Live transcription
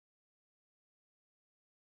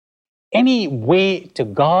any way to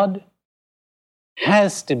God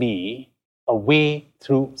has to be a way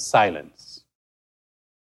through silence.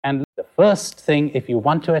 And the first thing, if you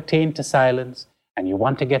want to attain to silence and you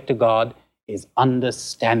want to get to God, is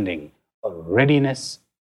understanding, a readiness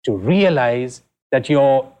to realize that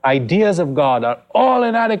your ideas of God are all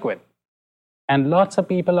inadequate. And lots of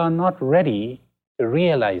people are not ready to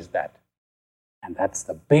realize that. And that's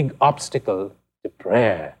the big obstacle to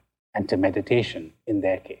prayer and to meditation in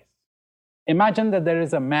their case. Imagine that there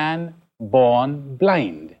is a man born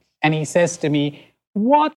blind, and he says to me,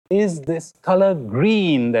 "What is this color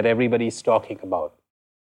green that everybody's talking about?"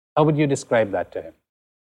 How would you describe that to him?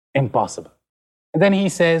 Impossible. And then he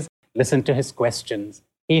says, listen to his questions.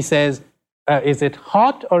 He says, is it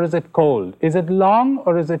hot or is it cold? Is it long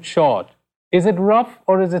or is it short? Is it rough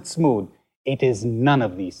or is it smooth? It is none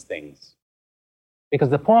of these things. Because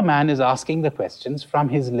the poor man is asking the questions from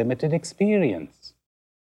his limited experience.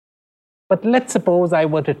 But let's suppose I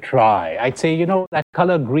were to try. I'd say, you know, that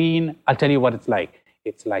color green, I'll tell you what it's like.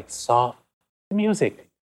 It's like soft music.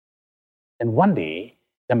 And one day,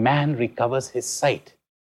 the man recovers his sight.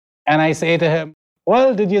 And I say to him,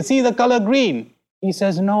 "Well, did you see the color green?" He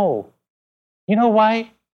says, "No." You know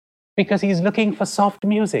why? Because he's looking for soft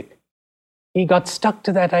music. He got stuck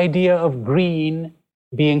to that idea of green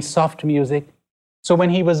being soft music. So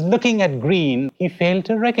when he was looking at green, he failed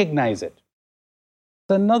to recognize it.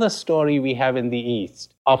 There's another story we have in the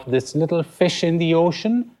East of this little fish in the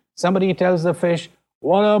ocean. Somebody tells the fish,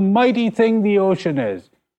 "What a mighty thing the ocean is.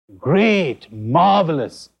 Great,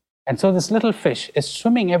 marvelous." And so this little fish is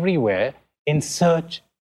swimming everywhere in search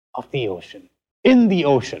of the ocean, in the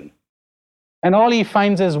ocean. And all he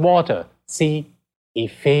finds is water. See, he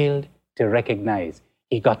failed to recognize.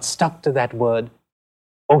 He got stuck to that word,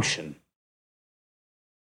 ocean.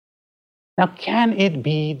 Now, can it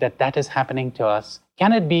be that that is happening to us?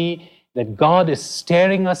 Can it be that God is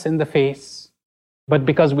staring us in the face, but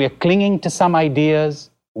because we are clinging to some ideas,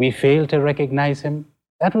 we fail to recognize Him?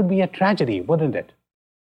 That would be a tragedy, wouldn't it?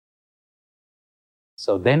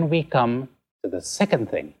 So then we come to the second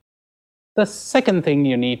thing. The second thing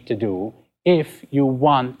you need to do if you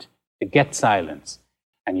want to get silence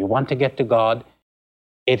and you want to get to God,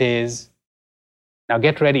 it is, now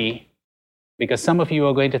get ready, because some of you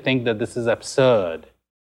are going to think that this is absurd.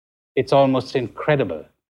 It's almost incredible.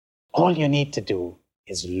 All you need to do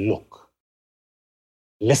is look,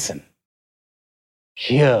 listen,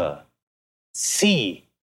 hear, see.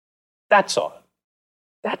 That's all.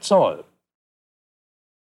 That's all.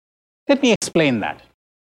 Let me explain that.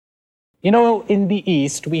 You know, in the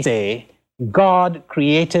East, we say, God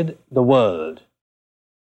created the world.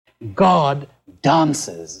 God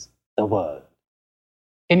dances the world.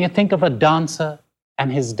 Can you think of a dancer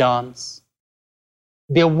and his dance?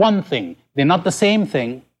 They're one thing. They're not the same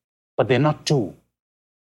thing, but they're not two.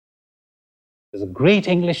 There's a great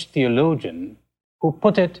English theologian who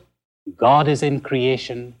put it, God is in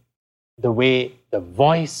creation the way the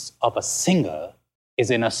voice of a singer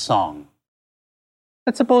is in a song.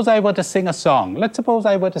 Let's suppose I were to sing a song. Let's suppose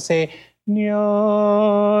I were to say,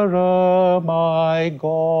 "Nearer, my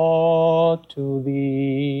God, to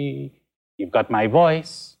thee." You've got my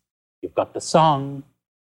voice, you've got the song.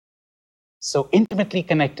 So intimately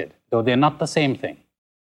connected, though they're not the same thing.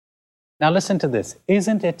 Now listen to this.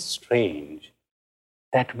 Isn't it strange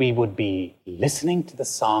that we would be listening to the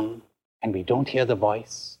song and we don't hear the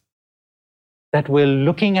voice? That we're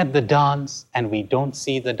looking at the dance and we don't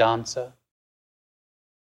see the dancer?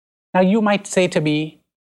 Now you might say to me,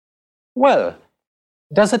 well,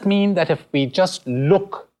 does it mean that if we just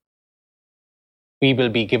look, we will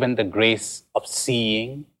be given the grace of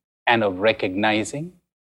seeing and of recognizing?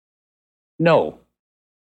 No.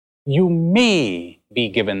 You may be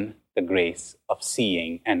given the grace of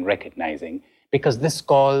seeing and recognizing because this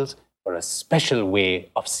calls for a special way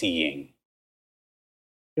of seeing.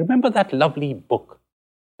 Remember that lovely book,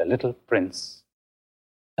 The Little Prince?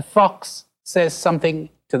 The fox says something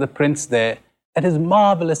to the prince there that is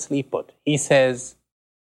marvelously put. He says,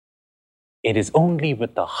 "It is only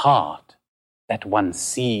with the heart that one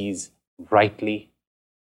sees rightly.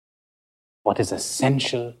 What is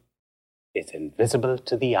essential is invisible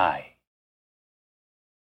to the eye."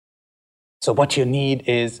 So what you need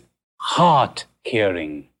is heart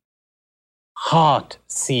hearing, heart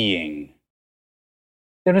seeing.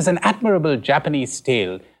 There is an admirable Japanese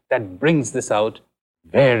tale that brings this out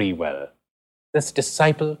very well. This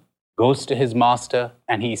disciple goes to his master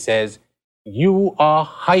and he says, "You are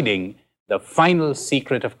hiding the final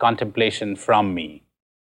secret of contemplation from me."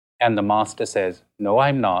 And the master says, "No,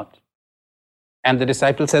 I'm not." And the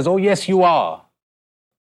disciple says, "Oh, yes, you are."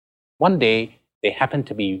 One day, They happened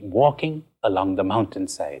to be walking along the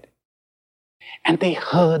mountainside, and they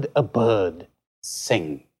heard a bird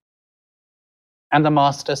sing. And the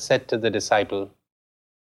master said to the disciple,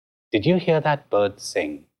 "Did you hear that bird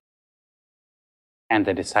sing?" And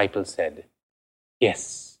the disciple said,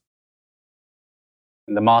 "Yes."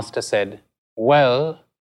 And the master said, "Well,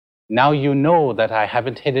 now you know that I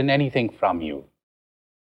haven't hidden anything from you."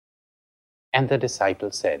 And the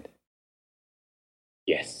disciple said,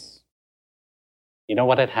 "Yes." You know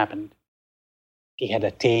what had happened? He had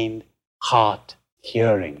attained heart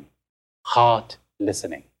hearing, heart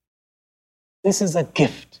listening. This is a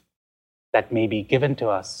gift that may be given to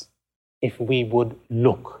us if we would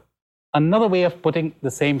look. Another way of putting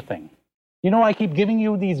the same thing. You know, I keep giving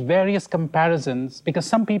you these various comparisons because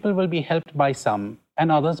some people will be helped by some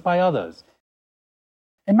and others by others.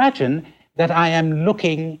 Imagine that I am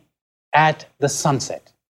looking at the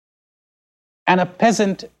sunset, and a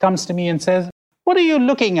peasant comes to me and says, "What are you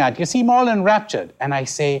looking at? You seem all enraptured." And I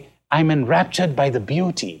say, "I'm enraptured by the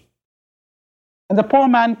beauty." And the poor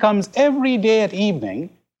man comes every day at evening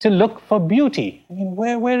to look for beauty. I mean,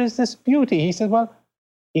 where is this beauty? He says, well,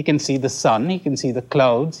 he can see the sun, he can see the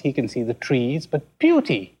clouds, he can see the trees, but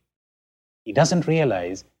beauty. He doesn't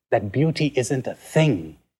realize that beauty isn't a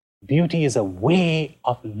thing. Beauty is a way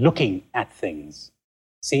of looking at things.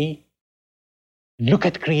 See? Look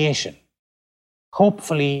at creation.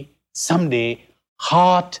 Hopefully, someday,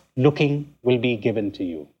 heart looking will be given to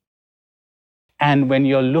you. And when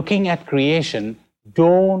you're looking at creation,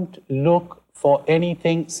 don't look for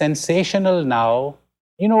anything sensational now.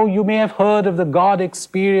 You know, you may have heard of the God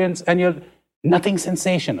experience and you're nothing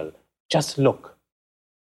sensational. Just look.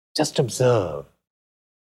 Just observe.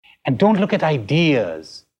 And don't look at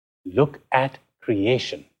ideas. Look at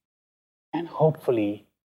creation. And hopefully,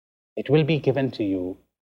 it will be given to you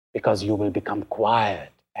because you will become quiet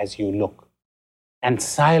as you look. And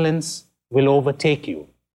silence will overtake you.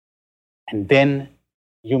 And then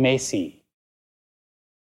you may see